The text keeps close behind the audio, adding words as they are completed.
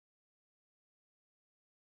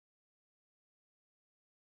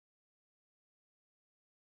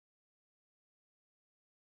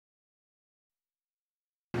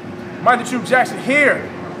Michael True Jackson here.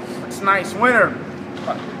 Tonight's winner,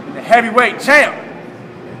 the heavyweight champ,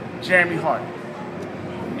 Jeremy Hart.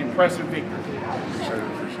 Impressive victory.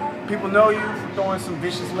 People know you for throwing some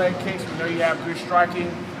vicious leg kicks. We know you have good striking.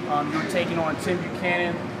 You were taking on Tim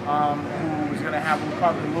Buchanan, who was going to have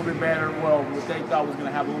probably a little bit better, well, what they thought was going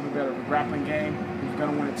to have a little bit better of a grappling game. He was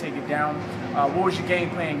going to want to take it down. What was your game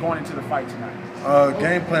plan going into the fight tonight?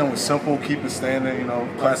 Game plan was simple, keep it standing, you know,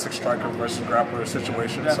 classic striker versus grappler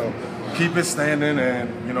situation. Definitely. So keep it standing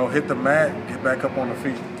and, you know, hit the mat, get back up on the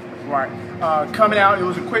feet. Right. Coming out, it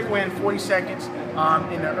was a quick win, 40 seconds.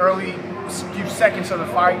 In the early few seconds of the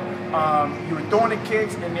fight, you were throwing the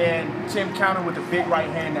kicks, and then Tim countered with a big right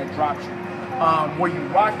hand that dropped you. Were you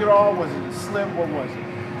rocked at all? Was it a slip? What was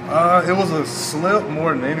it? It was a slip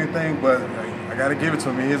more than anything, but I got to give it to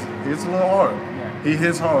him. He hits a little hard. Yeah. He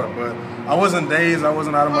hits hard, but I wasn't dazed. I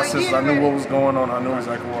wasn't out of my senses. I knew what was going on. I knew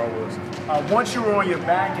exactly where I was. Once you were on your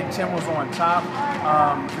back and Tim was on top,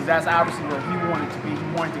 because that's obviously where he wanted to be.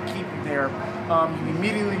 He wanted to keep you there. You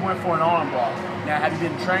immediately went for an arm bar. Now, have you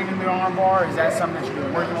been training the arm bar? Is that something that you've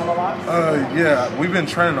been working on a lot? Yeah, we've been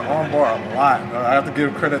training the arm bar a lot. I have to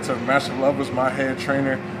give credit to Master Lovers, my head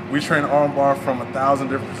trainer. We train arm bar from 1,000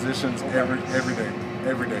 different positions every day.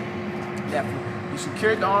 Definitely. You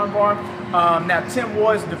secured the arm bar. Now, Tim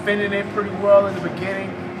was defending it pretty well in the beginning,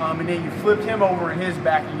 and then you flipped him over in his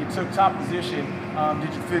back and you took top position.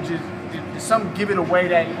 Did you feel did something give it away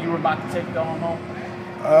that you were about to take the arm home?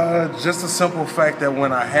 Just a simple fact that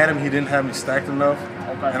when I had him, he didn't have me stacked enough.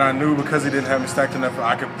 Okay. And I knew because he didn't have me stacked enough,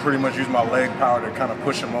 I could pretty much use my leg power to kind of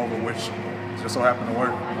push him over, which just so happened to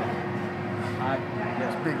work.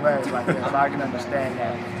 There's big legs like that, so I can understand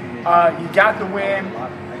that. You got the win.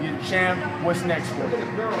 You're the champ. What's next for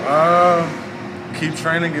you? Keep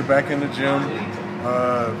training, get back in the gym.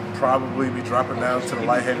 Probably be dropping down to the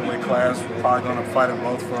light heavyweight class. We're probably going to fight them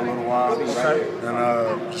both for a little while. Okay.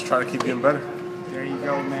 And just try to keep getting better. There you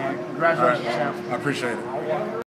go, man. Congratulations, champ. I appreciate it.